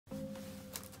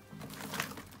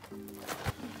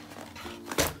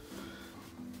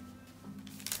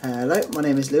Hello, my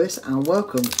name is Lewis and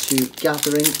welcome to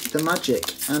Gathering the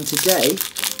Magic, and today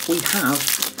we have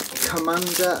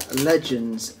Commander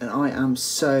Legends and I am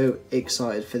so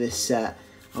excited for this set.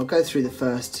 I'll go through the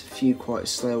first few quite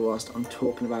slow whilst I'm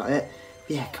talking about it.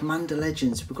 But yeah, Commander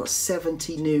Legends, we've got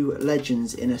 70 new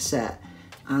legends in a set,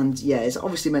 and yeah, it's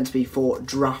obviously meant to be for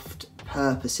draft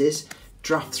purposes.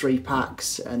 Draft 3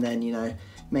 packs and then, you know,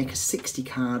 make a 60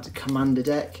 card commander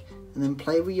deck and then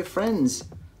play with your friends.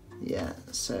 Yeah,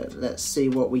 so let's see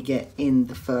what we get in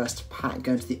the first pack.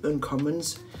 Going to the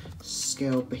uncommons.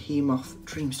 Scaled Behemoth,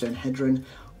 Dreamstone Hedron.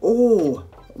 Oh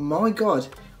my god,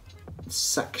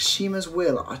 Sakshima's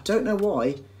Will. I don't know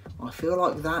why, I feel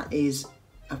like that is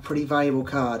a pretty valuable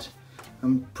card.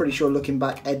 I'm pretty sure looking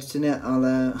back editing it,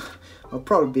 I'll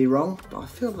probably be wrong, but I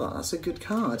feel like that's a good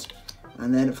card.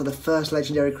 And then for the first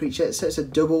legendary creature, so it's a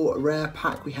double rare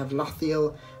pack. We have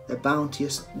Lathiel, the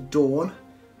Bounteous Dawn.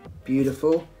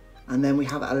 Beautiful. And then we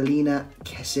have Alina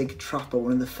Kessig Trapper,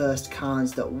 one of the first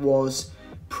cards that was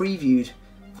previewed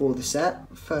for the set.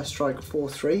 First strike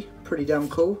 4/3, pretty damn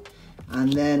cool.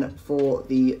 And then for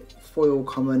the foil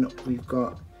common, we've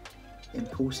got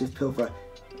Impulsive Pilferer.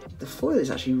 The foil is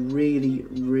actually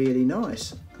really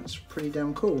nice. That's pretty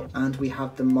damn cool. And we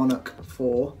have the Monarch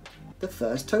for the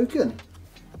first token.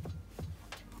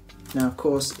 Now, of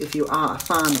course, if you are a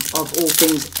fan of all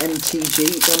things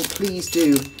MTG, then please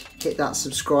do hit that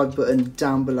subscribe button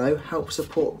down below. Help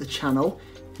support the channel.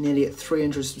 Nearly at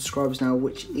 300 subscribers now,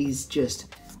 which is just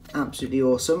absolutely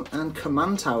awesome. And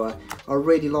Command Tower, I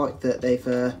really like that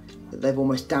they've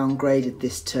almost downgraded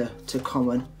this to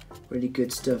common. Really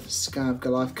good stuff. Scav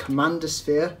Goliath, Commander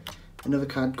Sphere, another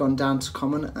card gone down to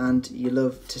common, and you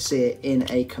love to see it in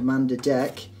a commander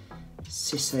deck.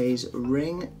 Sisay's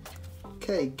Ring.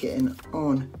 Okay, getting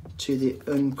on to the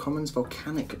uncommons.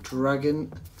 Volcanic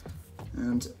Dragon.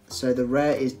 And so the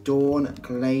rare is Dawn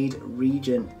Glade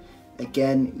Regent.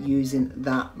 Again, using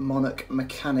that Monarch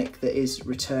mechanic that is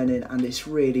returning, and it's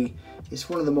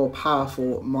one of the more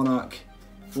powerful Monarch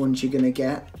ones you're going to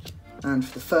get. And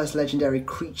for the first legendary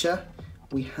creature,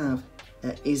 we have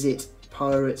Izzet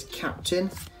Pirate Captain,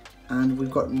 and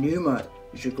we've got Numa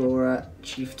Jagora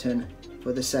Chieftain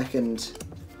for the second.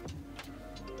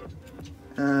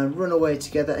 Runaway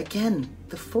Together. Again,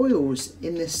 the foils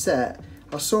in this set,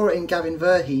 I saw it in Gavin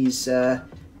Verhey's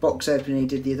box opening he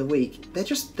did the other week.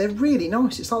 They're really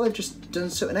nice. It's like they've just done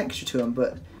something extra to them,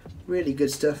 but really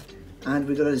good stuff. And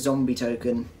we've got a zombie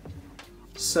token.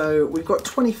 So we've got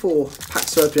 24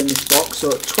 packs to open in this box,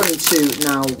 or 22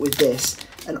 now with this.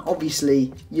 And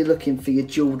obviously you're looking for your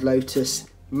Jeweled Lotus,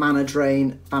 Mana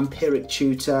Drain, Vampiric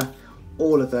Tutor,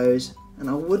 all of those. And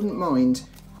I wouldn't mind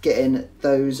getting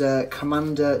those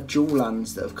Commander Jewel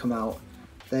Lands that have come out.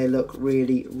 They look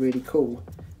really cool.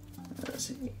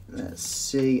 Let's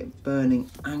see. Burning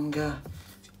Anger.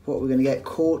 What we're going to get?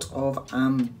 Court of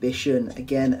Ambition.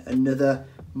 Again, another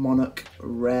Monarch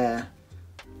rare.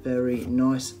 Very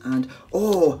nice. And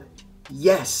oh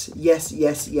yes.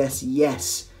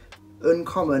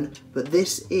 Uncommon, but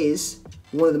this is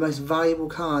one of the most valuable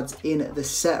cards in the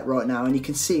set right now, and you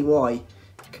can see why.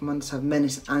 Commanders have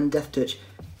Menace and Death Touch.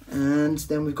 And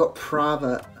then we've got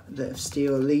Prava, the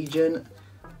Steel Legion,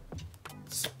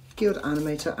 Skilled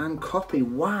Animator, and Copy.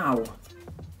 Wow.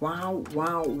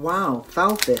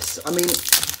 Falthis. I mean,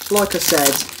 like I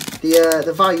said,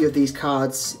 the value of these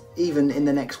cards, even in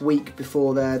the next week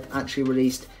before they're actually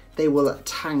released, they will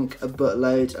tank a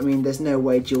buttload. I mean, there's no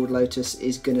way Jeweled Lotus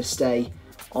is going to stay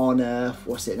on,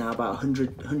 what's it now, about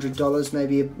 $100,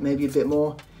 maybe a bit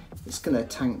more. It's going to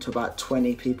tank to about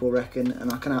 20, people reckon,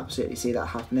 and I can absolutely see that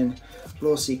happening.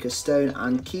 Lawseeker Stone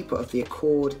and Keeper of the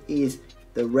Accord is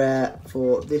the rare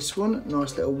for this one.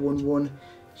 Nice little 1/1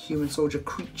 Human Soldier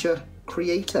Creature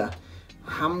Creator.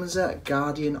 Hamza,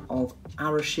 Guardian of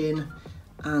Arashin,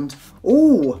 and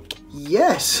oh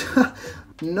yes,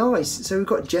 nice. So we've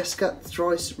got Jeska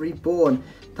Thrice Reborn.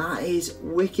 That is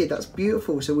wicked. That's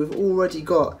beautiful. So we've already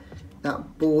got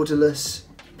that borderless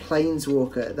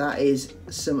Planeswalker. That is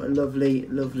some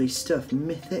lovely stuff.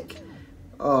 Mythic.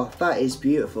 Oh, that is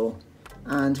beautiful.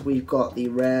 And we've got the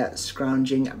rare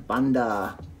Scrounging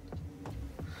Bandar.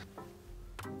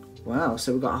 Wow,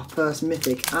 so we've got our first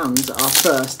mythic and our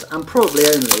first and probably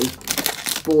only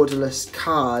borderless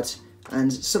card.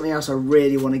 And something else I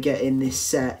really want to get in this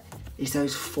set is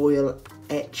those foil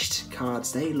etched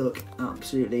cards. They look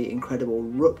absolutely incredible.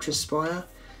 Rupture Spire.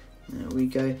 There we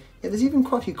go. Yeah, there's even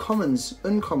quite a few commons,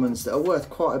 uncommons that are worth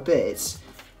quite a bit.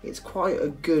 It's quite a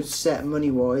good set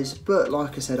money-wise, but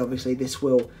like I said, obviously this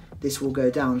will go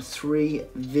down. 3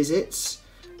 visits.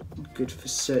 Good for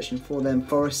searching for them.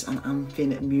 Forest and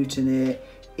Amphin Mutineer,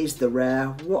 is the rare.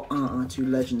 What are our 2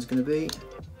 legends going to be?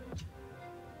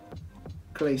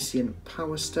 Glacian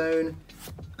Power Stone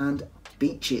and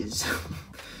Beaches.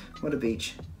 What a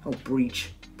beach. Oh,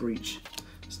 breach.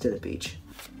 Still a beach.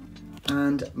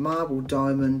 And Marble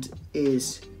Diamond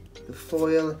is the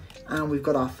foil. And we've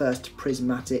got our first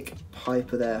Prismatic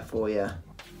Piper there for you.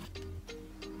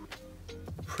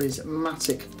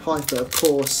 Prismatic Piper, of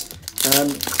course. I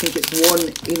think it's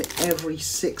 1 in every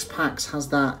 6 packs has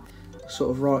that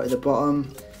sort of right at the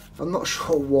bottom. I'm not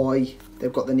sure why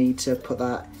they've got the need to put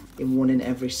that in 1 in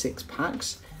every 6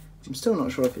 packs. I'm still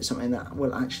not sure if it's something that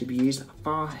will actually be used.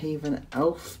 Farhaven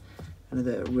Elf,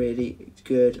 another really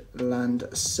good land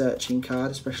searching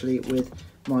card, especially with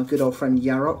my good old friend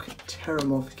Yarok.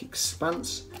 Terramorphic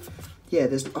Expanse. Yeah,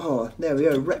 there's, oh, there we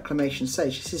go, Reclamation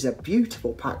Sage. This is a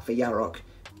beautiful pack for Yarok.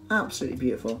 Absolutely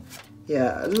beautiful.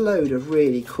 Yeah, a load of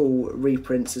really cool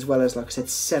reprints, as well as, like I said,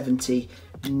 70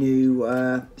 new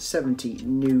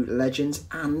legends,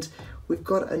 and we've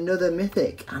got another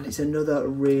mythic, and it's another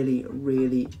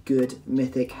really good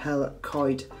mythic,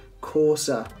 Hellkite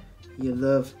Corsair. You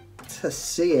love to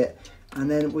see it. And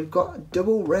then we've got a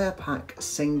double rare pack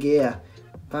Sengir,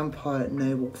 Vampire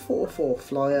Noble 4/4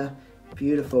 flyer,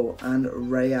 beautiful, and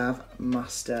Rayav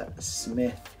Master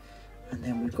Smith. And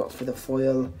then we've got for the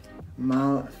foil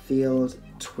Malfield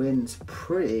Twins.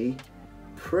 Pretty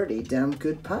damn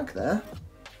good pack there.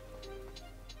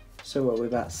 So what, we're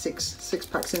about six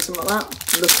packs in, something like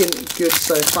that. Looking good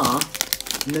so far.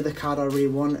 Another card I really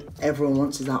want, everyone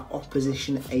wants, is that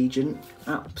Opposition Agent.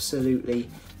 Absolutely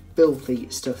filthy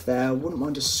stuff there. Wouldn't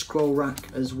mind a scroll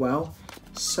rack as well.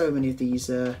 So many of these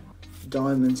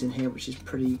diamonds in here, which is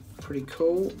pretty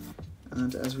cool.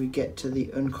 And as we get to the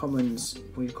uncommons,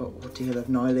 we've got Ordeal of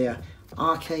Nylea,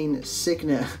 Arcane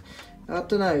Signet. I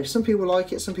don't know, some people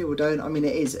like it, some people don't. I mean,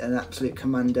 it is an absolute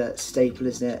Commander staple,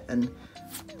 isn't it? And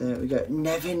there we go,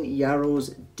 Nevin Yarrow's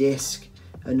Disc,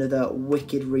 another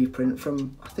wicked reprint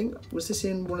from, I think, was this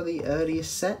in one of the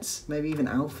earliest sets, maybe even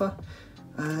Alpha?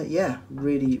 Yeah,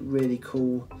 really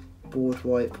cool board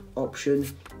wipe option.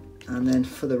 And then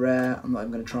for the rare, I'm not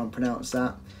even going to try and pronounce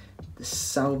that, the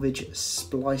Salvage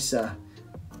Splicer.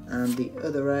 And the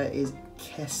other rare is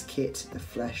Keskit, the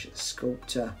Flesh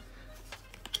Sculptor.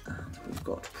 And we've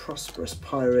got Prosperous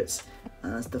Pirates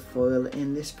as the foil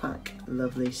in this pack.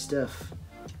 Lovely stuff.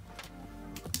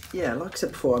 Yeah, like I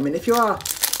said before, I mean, if you are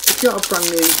brand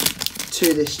new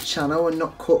to this channel and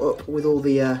not caught up with all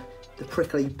the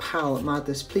Prickly Pal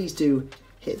madness, please do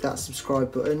hit that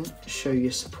subscribe button, show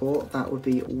your support, that would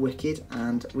be wicked.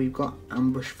 And we've got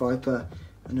Ambush Viper,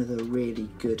 another really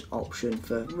good option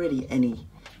for really any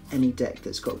deck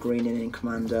that's got green in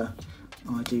Commander.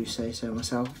 I do say so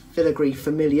myself. Filigree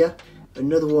Familiar,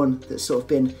 another one that's sort of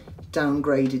been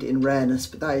downgraded in rareness,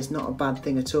 but that is not a bad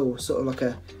thing at all. Sort of like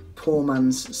a poor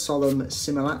man's Solemn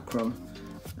Simulacrum.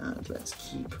 And let's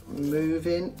keep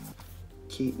moving.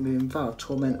 Val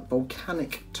Torment,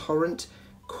 Volcanic Torrent,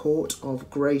 Court of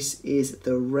Grace is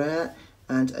the rare,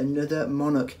 and another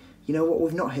Monarch. You know what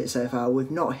we've not hit so far? We've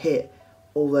not hit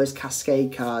all those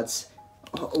Cascade cards.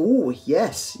 Oh,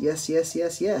 yes.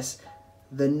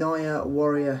 The Naya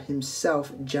Warrior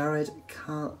himself, Jared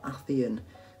Calathian.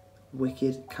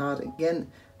 Wicked card again.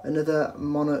 Another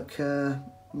Monarch,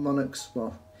 Monarchs,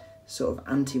 well, sort of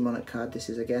anti-Monarch card this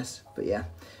is, I guess. But yeah,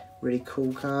 really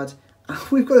cool card. And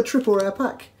we've got a triple rare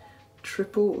pack.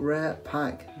 Triple rare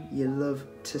pack. You love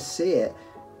to see it.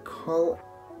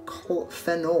 Colfenor,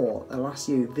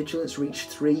 Alassiu, Vigilance Reach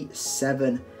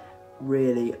 3/7.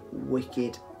 Really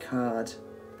wicked card.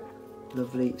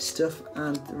 Lovely stuff.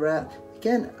 And the rare,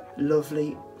 again,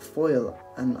 lovely foil.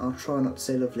 And I'll try not to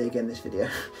say lovely again this video.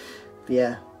 But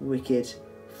yeah, wicked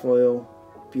foil.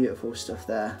 Beautiful stuff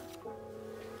there.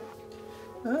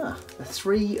 Ah, a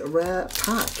 3 rare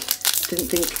pack. Didn't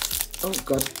think, oh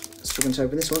god, struggling to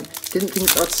open this one. Didn't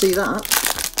think I'd see that.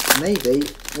 Maybe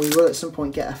we will at some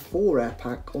point get a 4 rare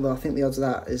pack, although I think the odds of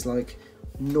that is like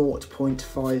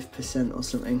 0.5% or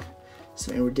something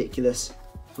ridiculous.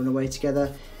 Run away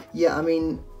together. Yeah, I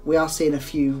mean, we are seeing a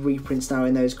few reprints now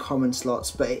in those common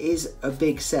slots, but it is a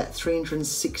big set,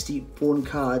 361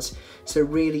 cards. So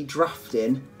really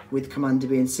drafting with Commander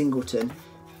being singleton,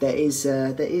 there is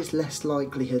less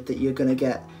likelihood that you're going to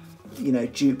get, you know,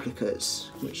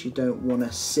 duplicates, which you don't want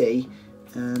to see.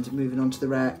 And moving on to the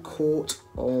rare, Court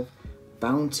of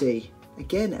Bounty.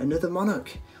 Again, another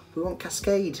Monarch. We want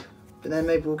Cascade, but then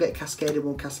maybe we'll get Cascade and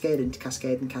we'll Cascade into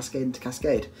Cascade and Cascade into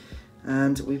Cascade.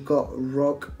 And we've got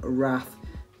Rog Wrath,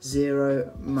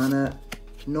 0 mana.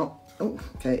 Not, oh,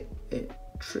 okay, it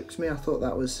tricks me. I thought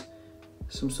that was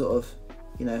some sort of,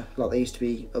 you know, like they used to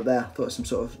be up there. I thought it was some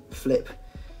sort of flip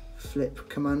Flip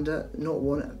Commander, not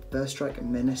one, Burst Strike,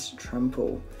 Menace,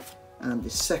 Trample. And the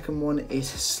second one is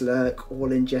Slurk, all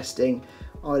ingesting.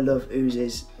 I love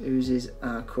oozes. Oozes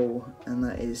are cool, and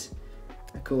that is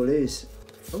a cool ooze.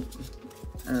 Oh.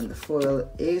 And the foil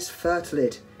is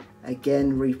Fertilid,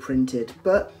 again reprinted,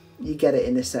 but you get it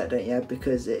in the set, don't you?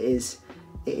 Because it is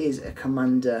a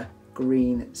Commander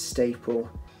green staple,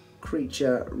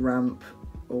 creature, ramp,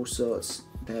 all sorts.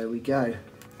 There we go.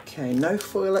 Okay, no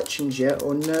foil etchings yet,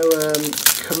 or no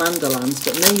Commander lands,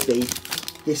 but maybe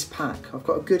this pack. I've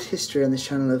got a good history on this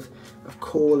channel of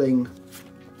calling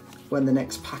when the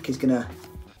next pack is gonna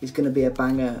be a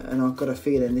banger, and I've got a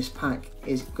feeling this pack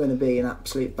is gonna be an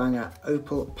absolute banger.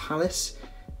 Opal Palace,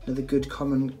 another good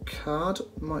common card,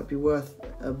 might be worth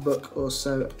a buck or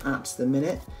so at the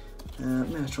minute.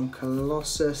 Megatron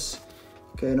Colossus,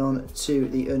 going on to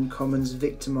the uncommons.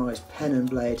 Victimized, Pen and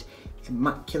Blade,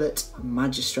 Immaculate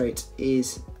Magistrate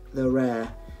is the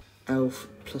rare. Elf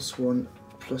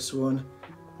 +1/+1,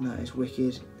 and that is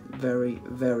wicked. Very,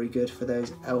 very good for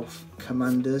those elf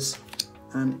commanders.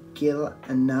 And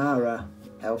Gilnara,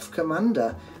 elf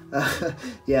commander.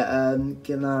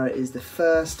 Gilnara is the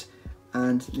first,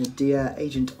 and Nadia,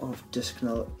 Agent of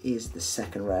Dusknull, is the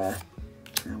second rare.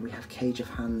 And we have Cage of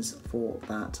Hands for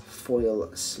that foil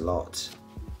slot.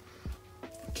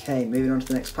 Okay, moving on to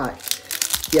the next pack.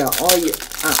 Yeah, I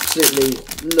absolutely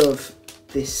love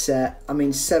this set. I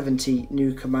mean, 70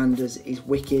 new commanders is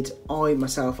wicked. I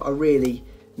myself, I really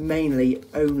mainly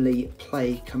only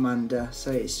play Commander,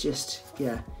 so it's just,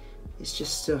 yeah, it's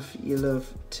just stuff you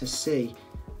love to see.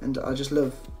 And I just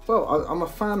love, well, I'm a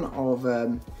fan of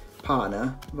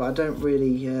Partner, but I don't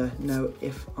really know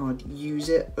if I'd use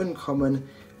it. Uncommon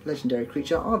legendary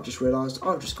creature. I've just realised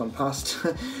I've just gone past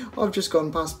I've just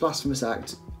gone past Blasphemous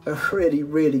Act, a really,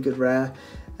 really good rare.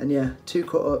 And yeah, too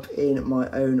caught up in my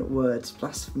own words.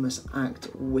 Blasphemous Act,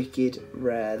 wicked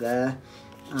rare there.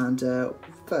 And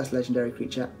first legendary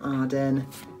creature, Arden.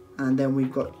 And then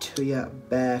we've got Tuya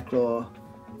Bearclaw.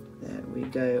 There we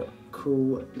go.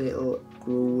 Cool little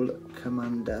Gruul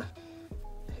commander.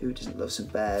 Who doesn't love some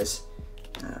bears?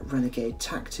 Renegade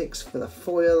Tactics for the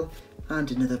foil. And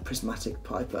another Prismatic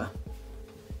Piper.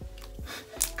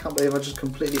 Can't believe I just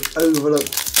completely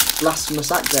overlooked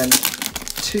Blasphemous Act then.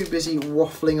 Too busy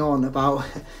waffling on about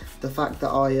the fact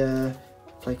that I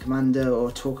play Commander,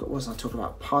 or talk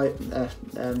about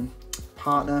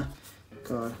Partner.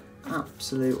 God,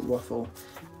 absolute waffle.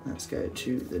 Let's go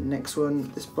to the next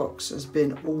one. This box has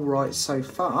been alright so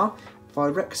far.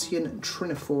 Phyrexian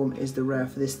Triniform is the rare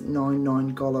for this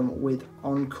 9/9 Golem with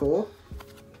Encore.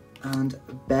 And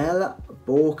Bell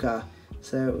Borka.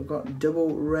 So we've got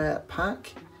double rare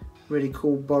pack. Really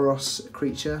cool Boros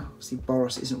creature. Obviously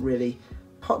Boros isn't really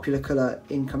popular colour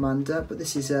in Commander, but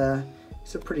this is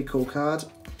it's a pretty cool card.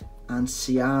 And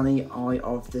Siani, Eye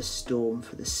of the Storm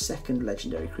for the second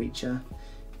legendary creature.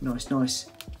 Nice, nice.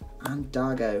 And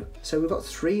Dargo. So we've got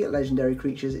 3 legendary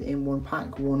creatures in one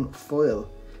pack, 1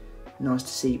 foil. Nice to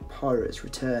see Pirates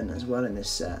return as well in this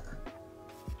set.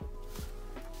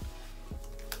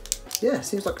 Yeah,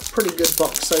 seems like a pretty good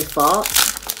box so far.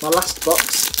 My last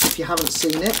box, if you haven't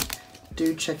seen it,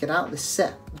 do check it out. The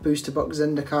set booster box,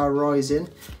 Zendikar Rising.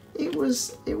 It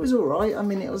was alright. I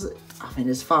mean,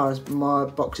 as far as my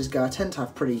boxes go, I tend to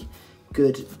have pretty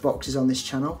good boxes on this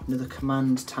channel. Another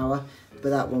Command Tower, but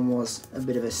that one was a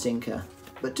bit of a stinker.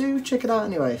 But do check it out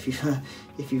anyway if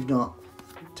you've not.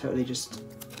 Totally just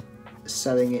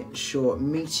selling it short.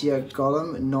 Meteor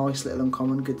Golem, nice little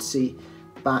uncommon. Good to see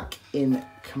back in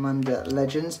Commander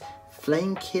Legends.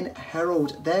 Flamekin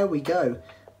Herald, there we go.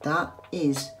 That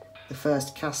is the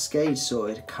first Cascade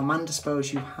sorted. Commander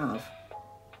spells you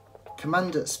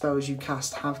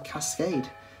cast have Cascade.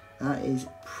 That is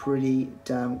pretty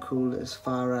damn cool as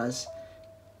far as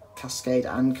Cascade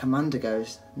and Commander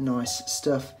goes. Nice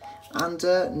stuff. And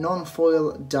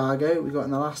non-foil Dargo we got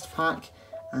in the last pack,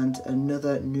 and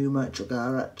another Numa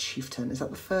Dragara Chieftain. Is that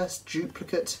the first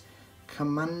duplicate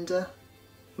Commander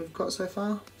we've got so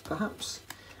far, perhaps?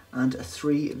 And a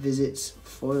 3 visits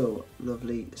foil.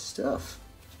 Lovely stuff.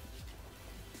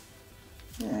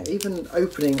 Yeah, even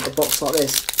opening a box like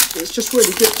this, it's just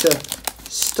really good to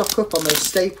stock up on those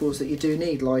staples that you do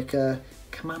need, like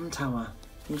Command Tower,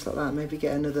 things like that. Maybe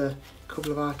get another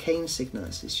couple of arcane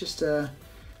signets. It's just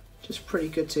pretty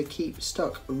good to keep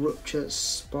stock. Rupture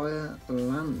Spire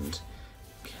Land.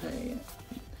 Okay,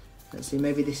 let's see.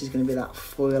 Maybe this is going to be that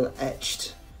foil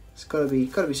etched. It's got to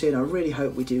be soon. I really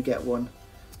hope we do get one.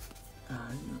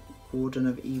 Warden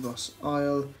of Evos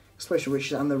Isle. Explosion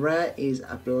Riches, and the rare is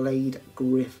a Blade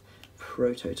Griff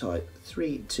prototype.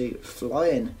 3/2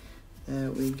 flying. There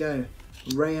we go.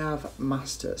 Rayav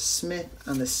Master Smith,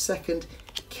 and the second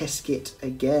Keskit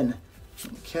again.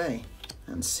 Okay,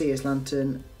 and Seer's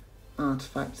Lantern,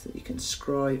 artifact that you can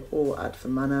scry or add for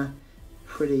mana.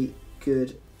 Pretty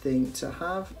good thing to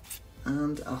have.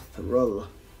 And a Thrull.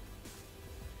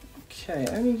 Okay,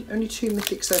 only 2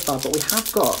 mythics so far, but we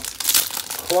have got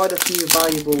quite a few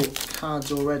valuable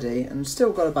cards already, and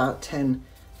still got about 10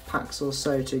 packs or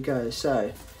so to go,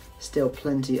 so still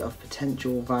plenty of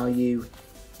potential value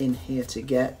in here to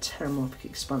get. Terramorphic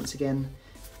Expanse again,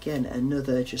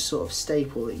 another just sort of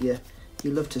staple that you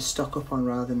love to stock up on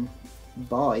rather than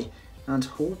buy. And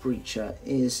Hull Breacher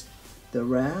is the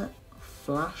rare.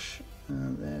 Flash,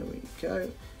 and there we go.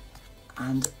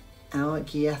 And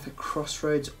Algietha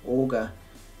Crossroads Augur,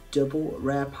 double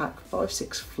rare pack,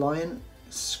 5/6 flying,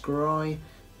 scry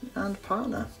and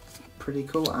partner. Pretty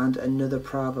cool. And another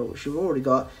Prava, which you've already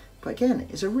got, but again,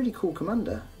 it's a really cool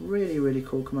commander. Really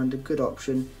cool commander, good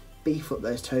option. Beef up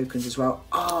those tokens as well.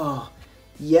 Ah,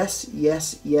 yes,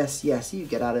 you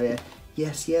get out of here.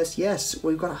 Yes,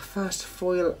 we've got our first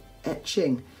foil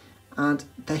etching, and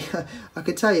they I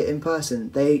could tell you in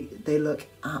person, they look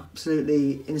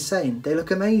absolutely insane. They look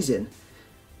amazing.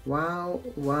 Wow.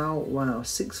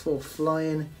 6/4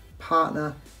 flying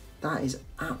partner, that is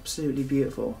absolutely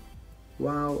beautiful.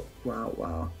 Wow.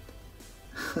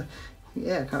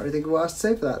 Yeah, I can't really think of what else to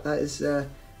say for that.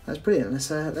 That's brilliant.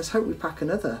 Let's hope we pack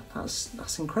another.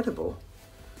 That's incredible.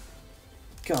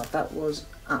 God, that was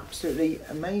absolutely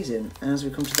amazing. And as we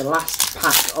come to the last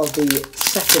pack of the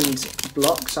second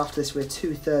block, so after this we're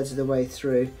 2/3 of the way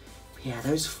through. But yeah,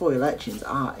 those foil etchings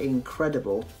are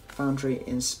incredible. Foundry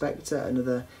Inspector,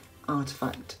 another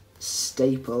artifact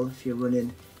staple if you're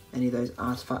running any of those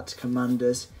artifact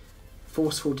commanders.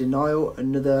 Forceful Denial,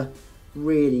 another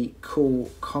really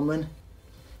cool common.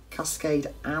 Cascade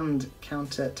and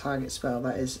counter target spell,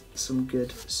 that is some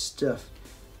good stuff.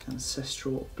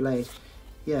 Ancestral Blade.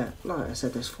 Yeah, like I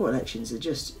said, those foil etchings are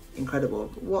just incredible.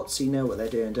 WotC know what they're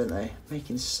doing, don't they?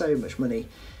 Making so much money,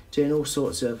 doing all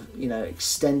sorts of,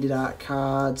 extended art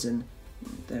cards, and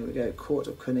there we go, Court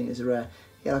of Cunning is a rare.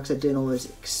 Yeah, like I said, doing all those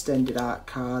extended art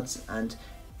cards and,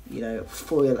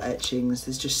 foil etchings.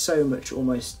 There's just so much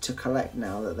almost to collect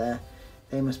now that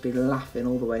they must be laughing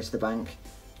all the way to the bank.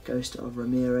 Ghost of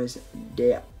Ramirez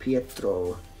de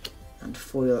Pietro, and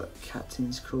foil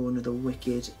Captain's Crawl, another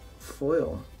wicked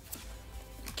foil.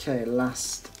 Okay,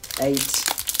 last 8.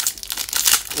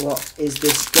 What is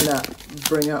this gonna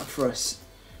bring up for us?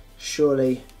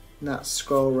 Surely that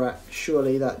Scroll Rat,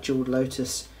 surely that Jeweled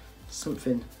Lotus.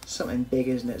 Something big,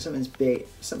 isn't it?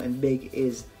 Something big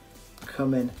is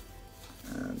coming.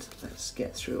 And let's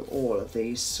get through all of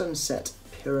these. Sunset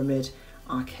Pyramid,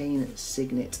 Arcane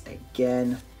Signet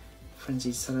again,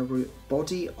 Frenzied Celebrate,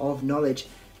 Body of Knowledge.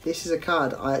 This is a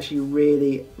card I actually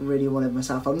really wanted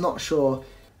myself. I'm not sure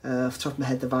off the top of my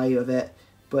head the value of it,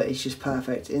 but it's just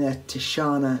perfect in a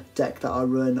Tishana deck that I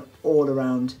run all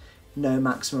around. No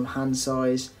maximum hand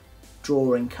size,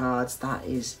 drawing cards. That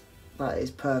is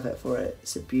perfect for it.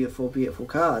 It's a beautiful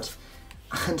card.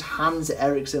 And Hans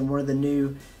Eriksson, one of the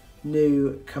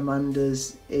new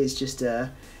commanders, is just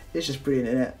it's just brilliant,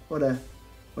 isn't it? What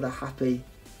a happy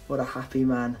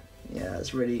man. Yeah,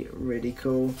 it's really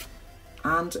cool.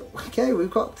 And okay,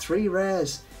 we've got 3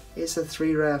 rares. It's a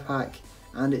 3 rare pack,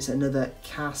 and it's another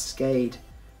Cascade.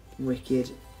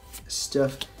 Wicked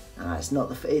stuff. It's not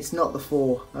the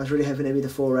 4. I was really hoping it'd be the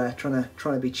 4 rare. Trying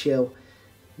to be chill.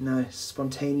 No,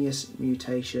 Spontaneous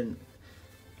Mutation.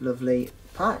 Lovely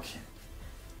pack.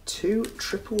 2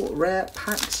 triple rare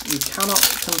packs. You cannot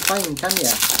complain, can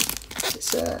you?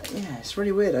 It's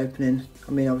really weird opening.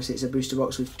 I mean, obviously it's a booster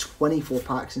box with 24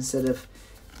 packs instead of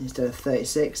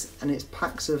 36, and it's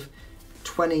packs of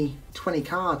 20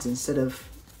 cards instead of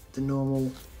the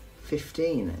normal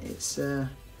 15. It's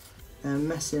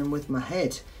messing with my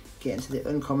head. Getting to the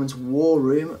uncommons. War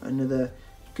Room, another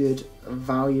good,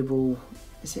 valuable.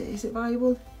 Is it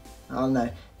valuable? I don't know.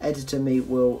 Editor me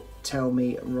will tell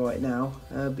me right now.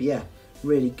 But yeah,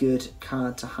 really good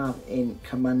card to have in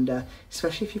Commander,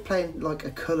 especially if you're playing like a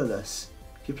colourless.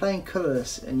 If you're playing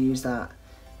colourless and use that,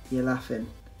 you're laughing.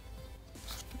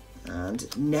 And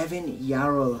Nevin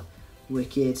Yarrow,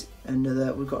 wicked.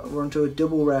 Another. We're onto a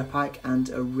double rare pack and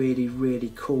a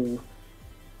really cool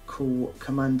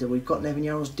commander. We've got Nevin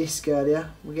Yarrow's disc earlier.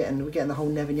 We're getting the whole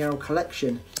Nevin Yarrow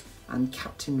collection, and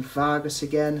Captain Vargas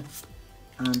again,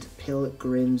 and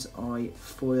Pilgrim's Eye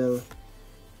foil,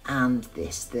 and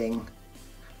this thing.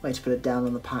 Wait to put it down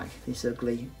on the pack. This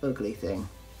ugly thing.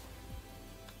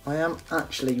 I am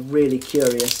actually really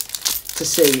curious to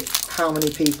see how many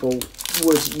people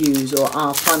would use or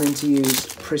are planning to use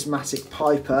Prismatic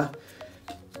Piper.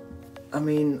 I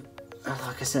mean,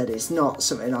 like I said, it's not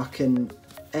something I can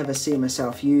ever see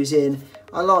myself using.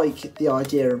 I like the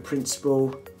idea and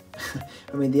principle.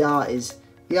 I mean, the art is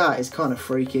kind of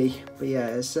freaky, but yeah,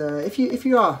 it's, if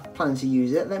you are planning to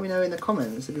use it, let me know in the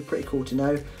comments. It'd be pretty cool to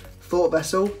know. Thought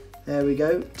vessel, there we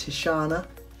go. Tishana,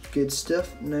 good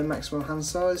stuff. No maximum hand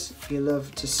size, you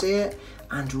love to see it.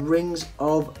 And Rings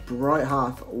of Bright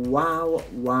Hearth. Wow,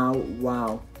 wow,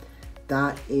 wow.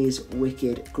 That is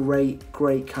wicked. Great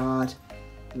card.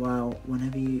 Wow,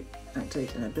 whenever you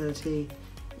activate an ability,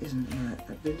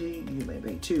 you may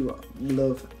make two.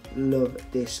 Love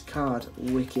this card.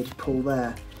 Wicked pull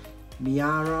there.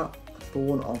 Miara,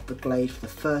 Thorn of the Glade for the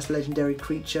first legendary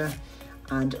creature,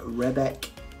 and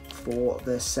Rebek for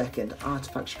the second.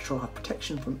 Artifacts control have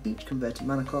protection from each converted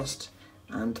mana cost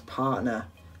and partner.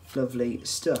 Lovely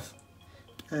stuff.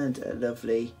 And a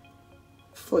lovely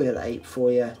foil ape for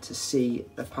you to see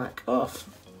the pack off.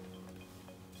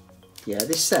 Yeah,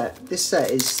 this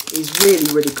set is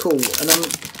really cool, and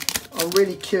I'm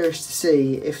really curious to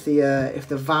see if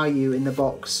the value in the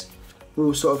box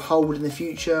will sort of hold in the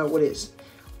future. Will it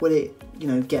you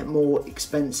know, get more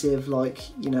expensive like,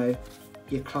 you know,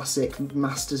 your classic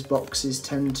Masters boxes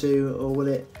tend to, or will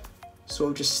it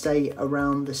sort of just stay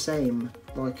around the same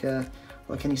like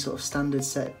any sort of standard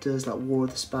set does, like War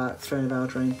of the Spark, Throne of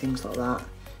Eldraine, things like that.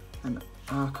 And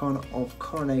Archon of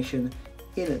Coronation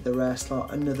in at the rare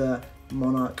slot, another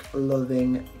monarch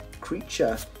loving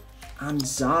creature. And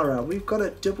Zara, we've got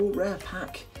a double rare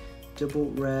pack.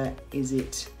 Double rare is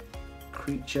it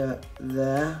creature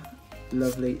there.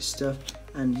 Lovely stuff.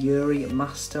 And Yuri,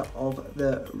 Master of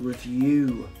the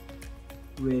Review.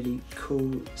 Really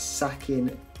cool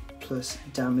sacking plus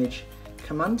damage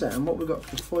commander. And what we've got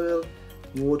for the foil,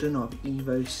 Warden of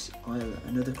Evos Isle,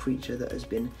 another creature that has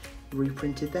been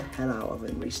reprinted the hell out of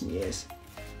in recent years.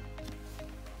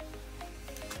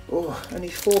 Oh, only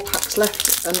 4 packs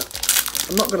left, and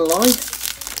I'm not going to lie.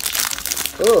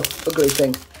 Oh, ugly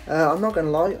thing. I'm not going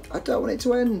to lie, I don't want it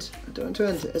to end. I don't want it to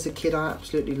end. As a kid, I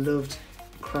absolutely loved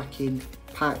cracking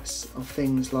packs of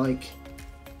things like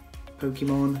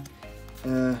Pokemon.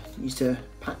 Used to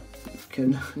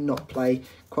not play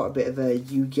quite a bit of a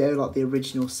Yu-Gi-Oh, like the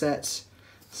original sets.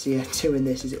 So yeah, doing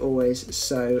this is always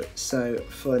so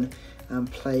fun.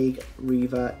 And Plague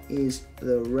Reaver is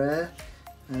the rare.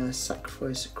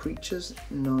 Sacrifice creatures,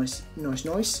 nice.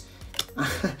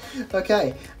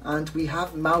 Okay, and we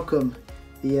have Malcolm,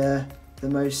 the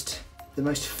most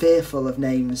fearful of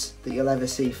names that you'll ever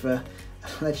see for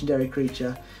a legendary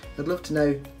creature. I'd love to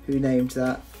know who named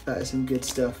that. That is some good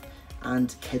stuff. And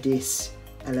Kedis,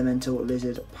 Elemental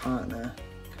Lizard Partner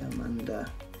Commander.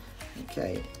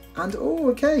 Okay, and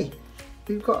okay,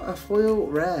 we've got a foil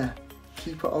rare,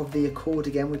 Keeper of the Accord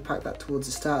again. We packed that towards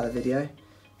the start of the video.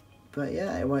 But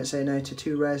yeah, it won't say no to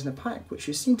 2 rares in a pack, which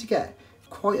we seem to get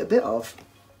quite a bit of.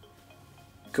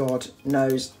 God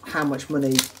knows how much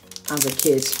money as a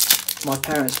kid my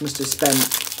parents must have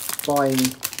spent buying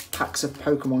packs of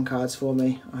Pokemon cards for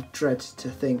me. I dread to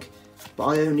think, but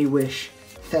I only wish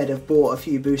they'd have bought a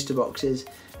few booster boxes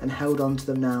and held on to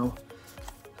them now.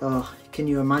 Oh, can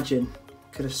you imagine?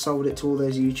 Could have sold it to all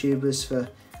those YouTubers for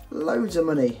loads of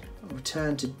money.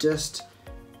 Return to dust.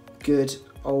 Good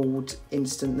old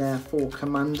instant there for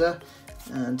Commander.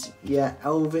 And yeah,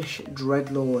 Elvish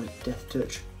Dreadlord, Death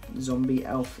Touch Zombie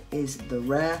Elf is the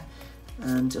rare.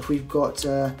 And we've got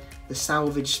the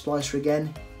Salvage Splicer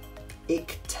again.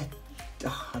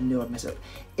 I knew I'd mess up.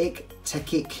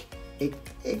 Iktekik,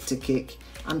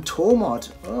 and Tormod.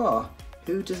 Oh,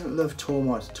 who doesn't love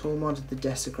Tormod? Tormod the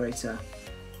Desecrator.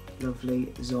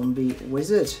 Lovely zombie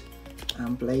wizard.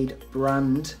 And Blade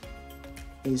Brand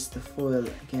is the foil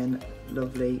again.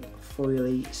 Lovely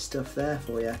foily stuff there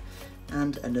for you.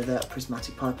 And another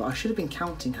Prismatic Piper. I should have been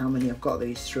counting how many I've got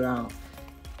these throughout.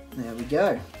 There we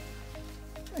go.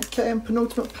 Okay, and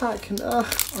penultimate pack, and I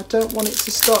don't want it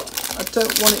to stop. I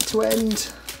don't want it to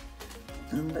end.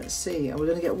 And let's see, are we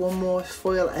going to get one more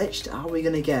foil etched? Are we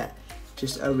going to get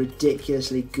just a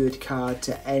ridiculously good card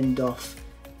to end off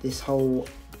this whole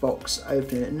box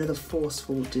opening? Another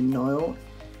Forceful Denial.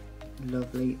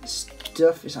 Lovely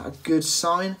stuff. Is that a good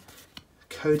sign?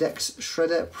 Codex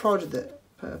Shredder, Pride of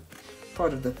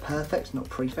the Perfect, not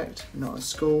Prefect, not a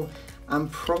school.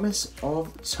 And Promise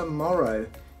of Tomorrow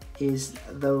is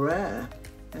the rare.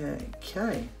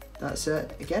 Okay, that's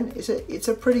again, it's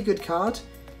a pretty good card.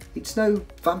 It's no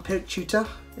Vampiric Tutor,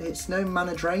 it's no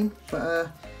Mana Drain, but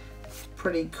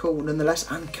pretty cool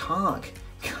nonetheless. And Kark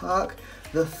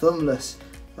the Thumbless.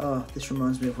 Oh, this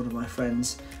reminds me of one of my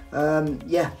friends.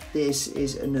 Yeah, this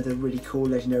is another really cool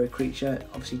legendary creature.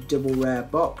 Obviously double rare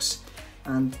box.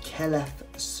 and Keleth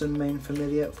Sunmane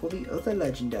Familiar for the other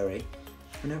legendary.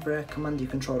 Whenever a commander you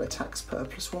control attacks, put a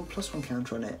 +1/+1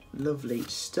 counter on it. Lovely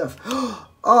stuff.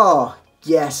 Oh,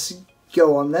 yes,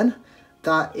 go on then.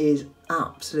 That is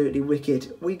absolutely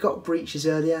wicked. We got Breaches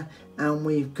earlier, and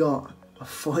we've got a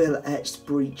foil etched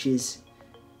Breaches.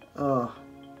 Oh,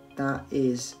 that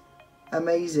is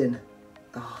amazing.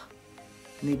 Oh,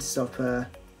 I need to stop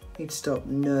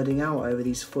nerding out over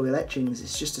these foil etchings.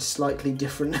 It's just a slightly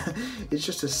different it's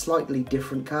just a slightly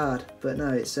different card, but no,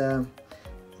 it's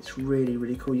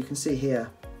really cool. You can see here,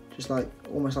 just like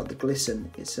almost like the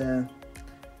glisten. It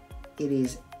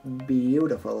is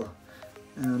beautiful.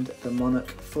 And the Monarch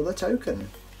for the token.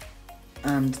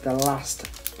 And the last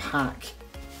pack.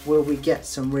 Will we get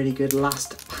some really good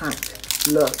last pack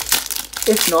luck?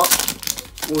 If not,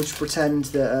 we'll just pretend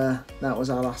that that was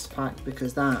our last pack,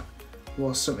 because that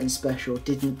was something special.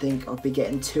 Didn't think I'd be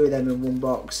getting 2 of them in one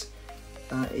box.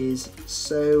 That is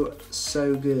so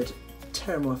good.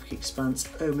 Terramorphic Expanse,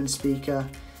 Omen Speaker,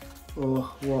 or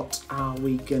what are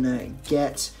we gonna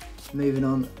get? Moving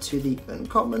on to the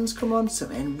uncommons. Come on,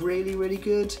 something really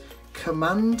good.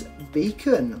 Command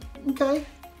Beacon. Okay.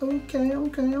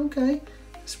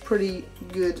 It's a pretty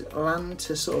good land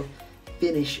to sort of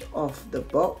finish off the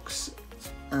box.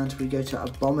 And we go to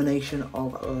Abomination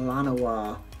of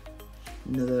Llanowar.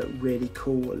 Another really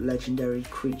cool legendary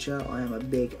creature I am a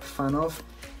big fan of.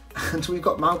 And we've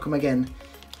got Malcolm again.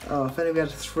 Oh, if only we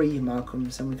had 3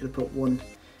 Malcolms, then we could have put one.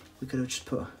 We could have just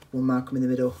put one Malcolm in the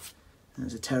middle. That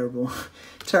was a terrible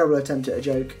attempt at a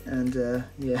joke. And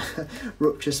yeah,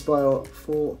 Rupture Spile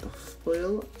for the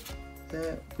foil.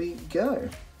 There we go.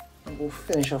 And we'll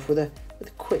finish off with a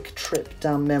quick trip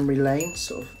down memory lane,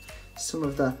 sort of some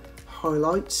of the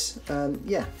highlights.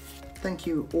 Yeah, thank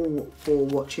you all for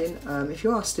watching. If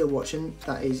you are still watching,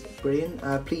 that is brilliant.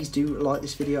 Please do like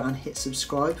this video and hit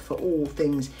subscribe for all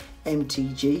things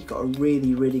MTG. Got a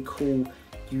really cool,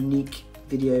 unique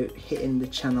video hitting the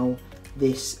channel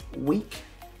this week.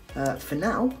 For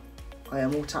now, I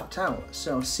am all tapped out,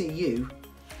 so I'll see you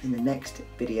in the next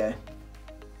video.